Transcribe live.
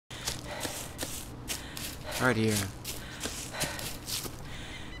Right here.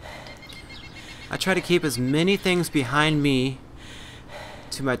 I try to keep as many things behind me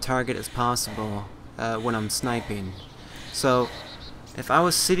to my target as possible when I'm sniping. So, if I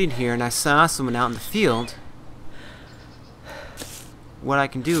was sitting here and I saw someone out in the field, what I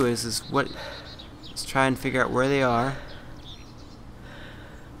can do is try and figure out where they are.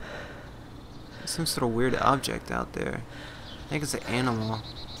 There's some sort of weird object out there. I think it's an animal.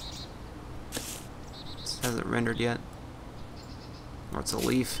 It hasn't rendered yet. Or it's a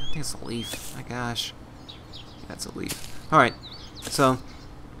leaf. I think it's a leaf. My gosh. That's a leaf. Alright. So,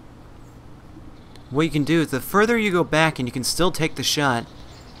 what you can do is the further you go back and you can still take the shot,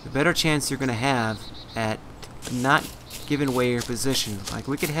 the better chance you're going to have at not giving away your position. Like,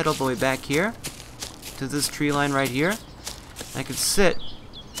 we could head all the way back here to this tree line right here. I could sit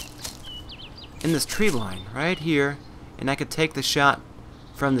in this tree line right here, and I could take the shot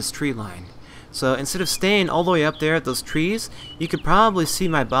from this tree line. So instead of staying all the way up there at those trees, you could probably see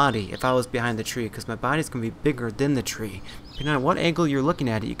my body if I was behind the tree, because my body's going to be bigger than the tree. Depending on what angle you're looking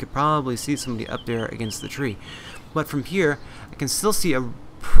at it, you could probably see somebody up there against the tree. But from here, I can still see a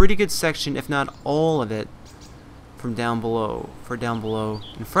pretty good section, if not all of it, from down below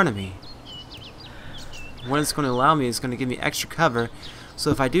in front of me. What it's going to allow me is going to give me extra cover, so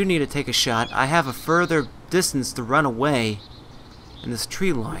if I do need to take a shot, I have a further distance to run away in this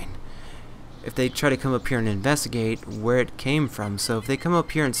tree line if they try to come up here and investigate where it came from. So if they come up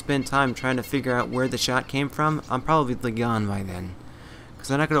here and spend time trying to figure out where the shot came from, I'm probably gone by then.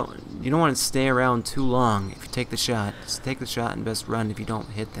 Because you don't want to stay around too long if you take the shot. Just take the shot and best run if you don't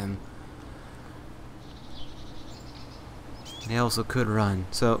hit them. They also could run.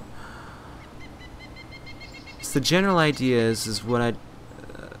 So the general idea is what I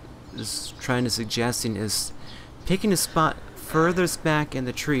is trying to suggesting is picking a spot furthest back in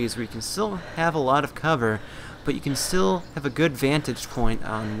the trees where you can still have a lot of cover, but you can still have a good vantage point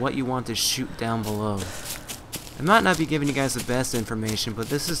on what you want to shoot down below. I might not be giving you guys the best information, but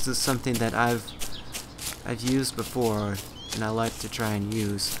this is just something that I've used before and I like to try and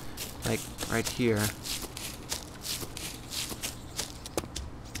use. Like right here.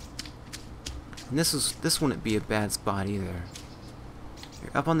 And this wouldn't be a bad spot either.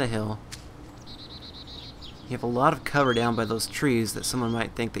 You're up on the hill. You have a lot of cover down by those trees that someone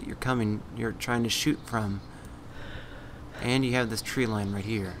might think that you're trying to shoot from. And you have this tree line right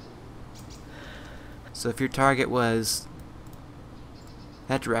here. So if your target was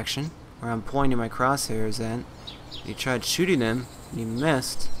that direction, where I'm pointing my crosshairs at, you tried shooting them, and you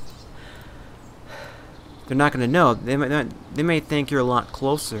missed, they're not going to know. They may think you're a lot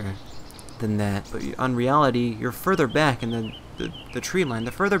closer than that, but on reality, you're further back in the tree line.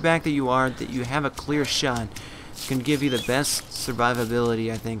 The further back that you are, that you have a clear shot, can give you the best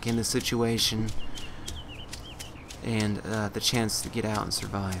survivability, I think, in the situation, and the chance to get out and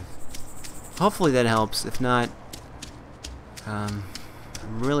survive. Hopefully that helps. If not, I'm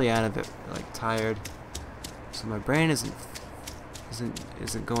really out of it, like tired, so my brain isn't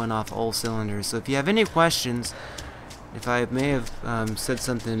going off all cylinders. So if you have any questions, if I may have said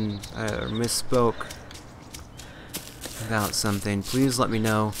something or misspoke about something, please let me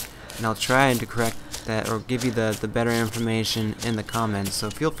know, and I'll try to correct that or give you the better information in the comments. So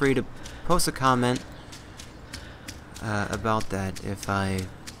feel free to post a comment about that if I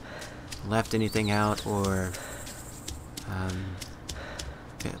left anything out or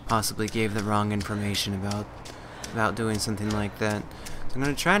possibly gave the wrong information about doing something like that. So I'm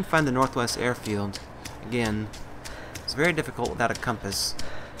going to try and find the northwest airfield. Again, it's very difficult without a compass.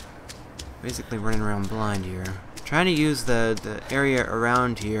 Basically running around blind here. Trying to use the area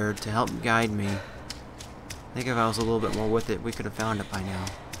around here to help guide me. I think if I was a little bit more with it, we could have found it by now.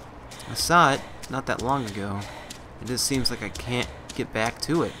 I saw it not that long ago. It just seems like I can't get back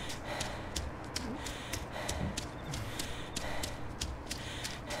to it.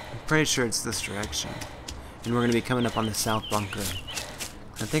 I'm pretty sure it's this direction. And we're going to be coming up on the south bunker.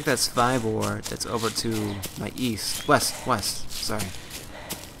 I think that's Vibor that's over to my west, sorry.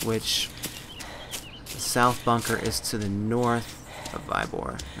 Which, the south bunker is to the north of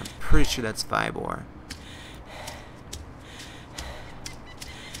Vibor. I'm pretty sure that's Vibor.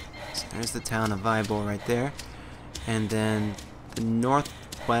 So there's the town of Vibor right there. And then the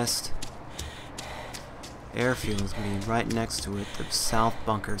northwest airfield is going to be right next to it, the south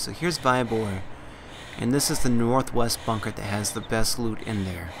bunker. So here's Vibor. And this is the northwest bunker that has the best loot in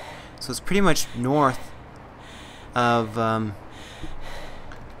there. So it's pretty much north of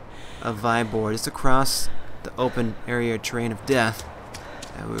Vibor. It's across the open area terrain of death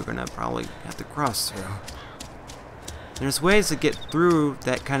that we're gonna probably have to cross through. There's ways to get through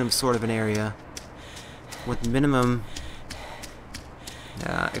that kind of sort of an area with minimum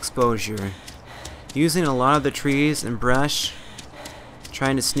exposure. Using a lot of the trees and brush,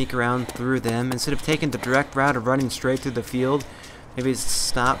 trying to sneak around through them instead of taking the direct route of running straight through the field. Maybe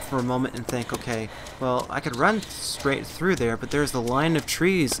stop for a moment and think, okay, well, I could run straight through there, but there's the line of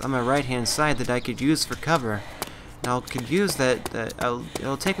trees on my right hand side that I could use for cover. Now I could use that.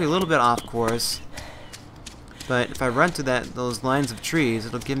 It'll take me a little bit off course, but if I run to those lines of trees,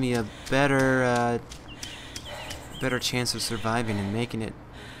 it'll give me a better chance of surviving and making it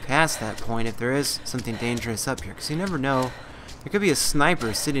past that point if there is something dangerous up here. Because you never know. There could be a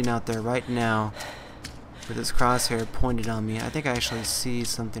sniper sitting out there right now with his crosshair pointed on me. I think I actually see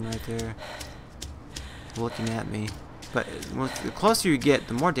something right there looking at me. But the closer you get,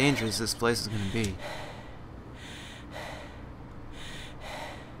 the more dangerous this place is going to be.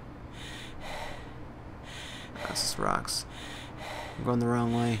 This is rocks. I'm going the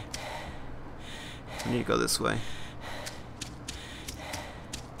wrong way. I need to go this way.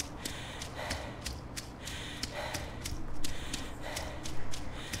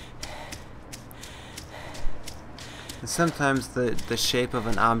 And sometimes the shape of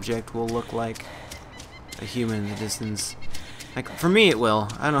an object will look like a human in the distance. Like, for me it will.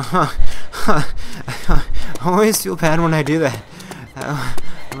 I don't know. I always feel bad when I do that. I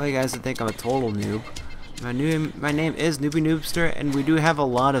want you guys to think I'm a total noob. My name is Nooby Noobster, and we do have a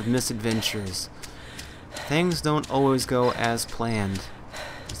lot of misadventures. Things don't always go as planned.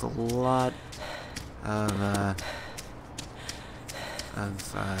 There's a lot of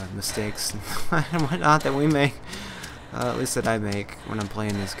mistakes and whatnot that we make. At least that I make when I'm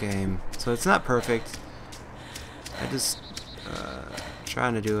playing this game. So it's not perfect. I just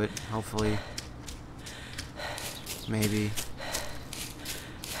trying to do it, hopefully. Maybe.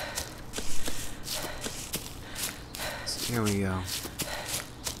 So here we go.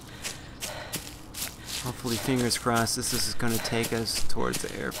 Hopefully, fingers crossed, this is going to take us towards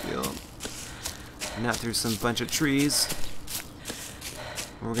the airfield. Not through some bunch of trees.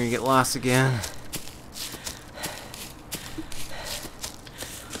 We're going to get lost again.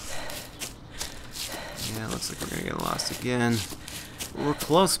 Yeah, looks like we're going to get lost again. We're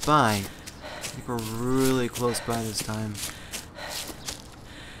close by. I think we're really close by this time.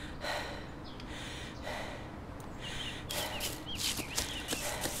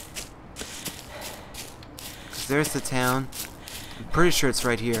 There's the town. I'm pretty sure it's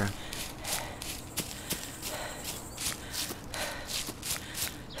right here.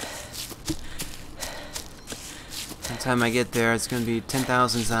 By the time I get there, it's going to be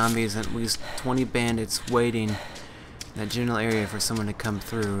 10,000 zombies and at least 20 bandits waiting in that general area for someone to come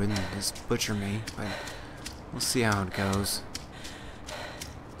through and just butcher me. But we'll see how it goes.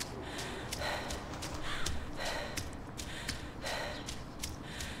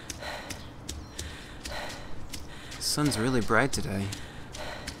 The sun's really bright today.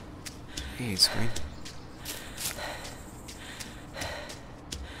 Hey, screen.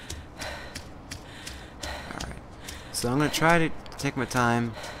 Alright. So I'm going to try to take my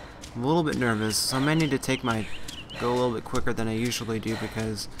time. I'm a little bit nervous, so I may need to go a little bit quicker than I usually do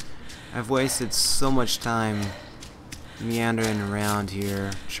because I've wasted so much time meandering around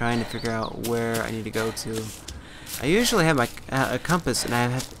here, trying to figure out where I need to go to. I usually have a compass, and I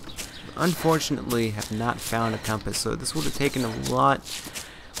have unfortunately have not found a compass, so this would have taken been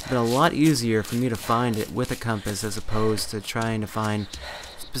a lot easier for me to find it with a compass as opposed to trying to find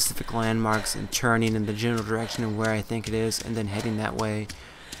specific landmarks and turning in the general direction of where I think it is and then heading that way,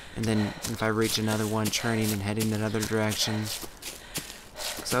 and then if I reach another one, turning and heading another direction.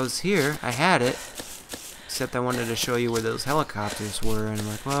 So I was here, I had it, except I wanted to show you where those helicopters were, and I'm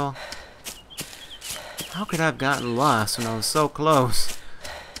like, well, how could I have gotten lost when I was so close?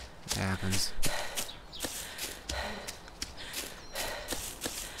 It happens.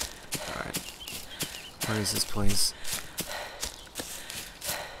 Alright. Where is this place?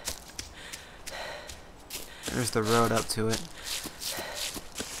 There's the road up to it.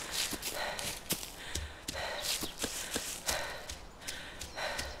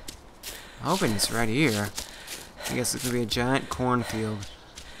 I'm hoping it's right here. I guess it could be a giant cornfield.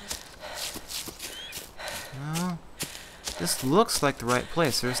 No. This looks like the right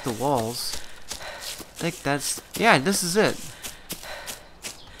place. There's the walls. I think that's... yeah, this is it.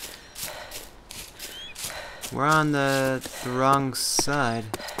 We're on the wrong side.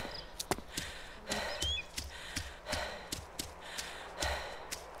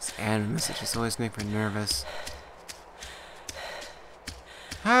 These ad messages always make me nervous.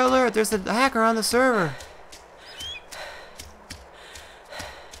 High alert! There's a hacker on the server!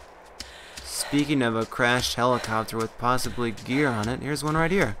 Speaking of a crashed helicopter with possibly gear on it, here's one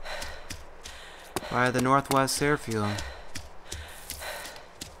right here. by the Northwest Airfield.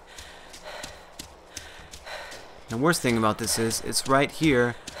 The worst thing about this is, it's right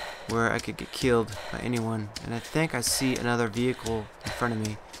here where I could get killed by anyone. And I think I see another vehicle in front of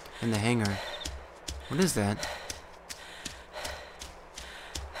me in the hangar. What is that?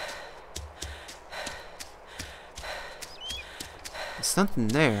 There's something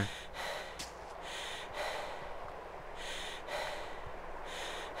there.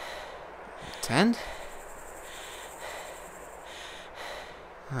 Tent?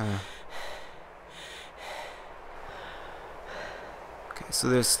 Huh. Okay, so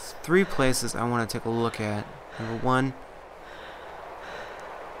there's 3 places I want to take a look at. Number 1,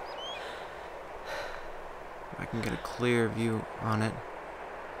 if I can get a clear view on it,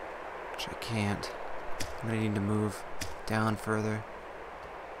 which I can't. I'm gonna need to move down further.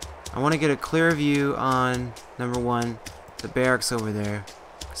 I want to get a clear view on number 1, the barracks over there,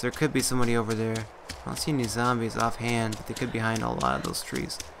 because there could be somebody over there. I don't see any zombies offhand, but they could be behind a lot of those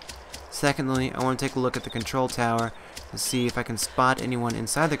trees. Secondly, I want to take a look at the control tower to see if I can spot anyone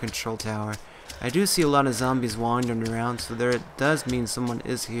inside the control tower. I do see a lot of zombies wandering around, so there it does mean someone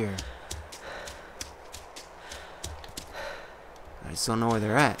is here. I just don't know where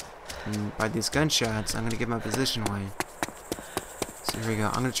they're at. And by these gunshots, I'm going to give my position away. So here we go.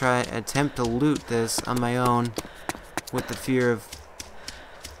 I'm going to try and attempt to loot this on my own with the fear of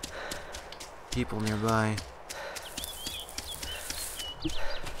people nearby.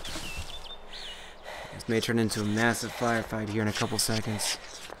 This may turn into a massive firefight here in a couple seconds.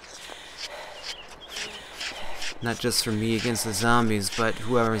 Not just for me against the zombies, but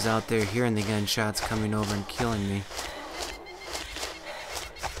whoever's out there hearing the gunshots coming over and killing me.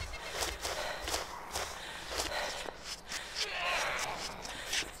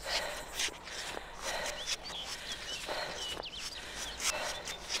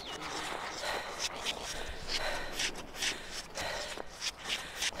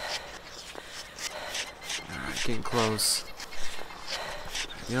 Getting close.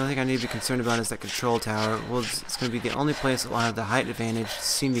 The only thing I need to be concerned about is that control tower. Well, it's going to be the only place that will have the height advantage to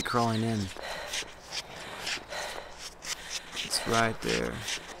see me crawling in. It's right there.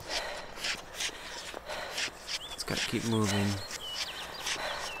 It's got to keep moving.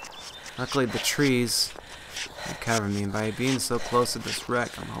 Luckily, the trees will cover me, and by being so close to this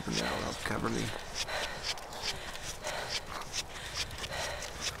wreck, I'm hoping that will help cover me.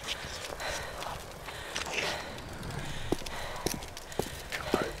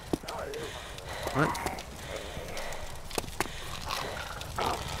 What?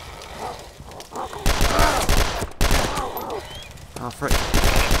 Oh, frick.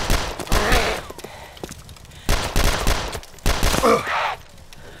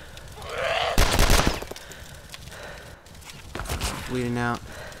 Bleeding out.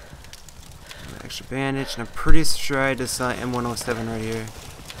 Extra bandage, and I'm pretty sure I just saw M107 right here.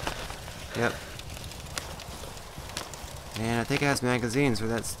 Yep. And I think it has magazines, or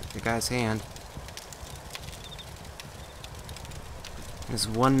that's the guy's hand. There's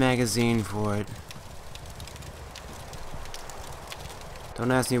 1 magazine for it.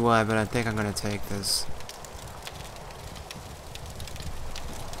 Don't ask me why, but I think I'm gonna take this.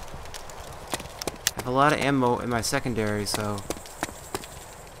 I have a lot of ammo in my secondary, so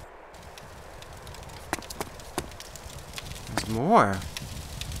there's more.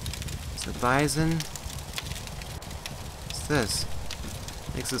 It's a bison. What's this?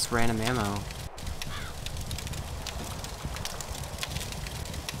 Makes this random ammo.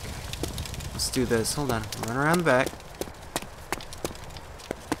 Let's do this. Hold on. Run around the back.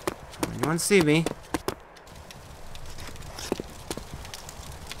 You want to see me?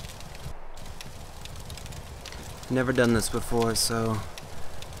 Never done this before, so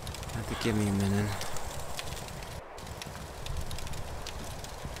you have to give me a minute.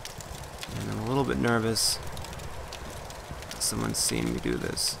 And I'm a little bit nervous. Someone's seen me do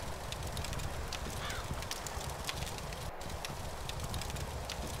this.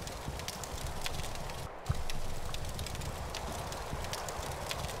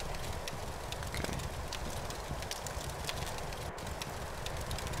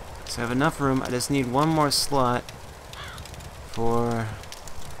 So I have enough room. I just need 1 more slot for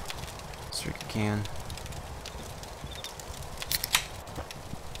Striker can.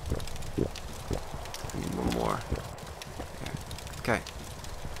 I need 1 more. Okay.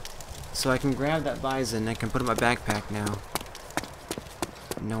 So I can grab that bison. I can put it in my backpack now.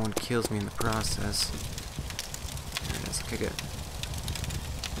 No one kills me in the process. There it is. Okay, good.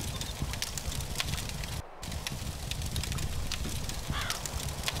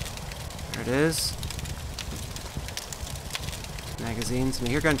 There it is. Magazines. I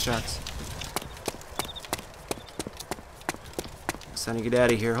hear gunshots. It's time to get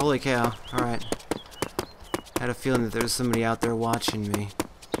out of here. Holy cow. Alright. I had a feeling that there's somebody out there watching me.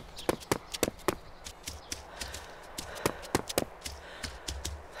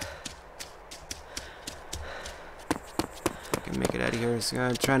 I can make it out of here. So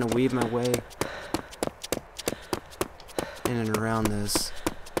I'm trying to weave my way in and around this.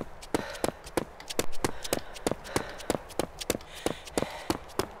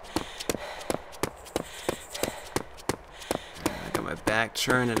 Back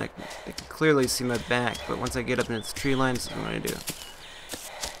turn, and I can clearly see my back, but once I get up in its tree line, that's what I'm going to do.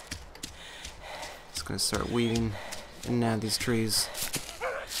 Just going to start weaving in and out of these trees.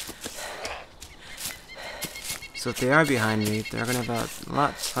 So if they are behind me, they're going to have a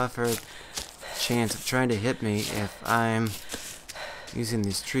lot tougher chance of trying to hit me if I'm using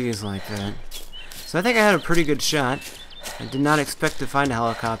these trees like that. So I think I had a pretty good shot. I did not expect to find a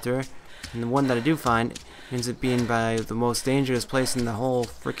helicopter, and the one that I do find ends up being by the most dangerous place in the whole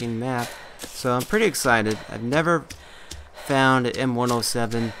freaking map. So I'm pretty excited. I've never found an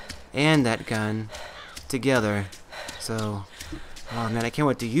M107 and that gun together. So, oh man, I can't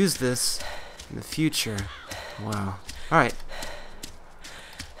wait to use this in the future. Wow. Alright.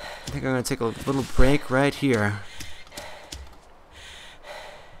 I think I'm going to take a little break right here.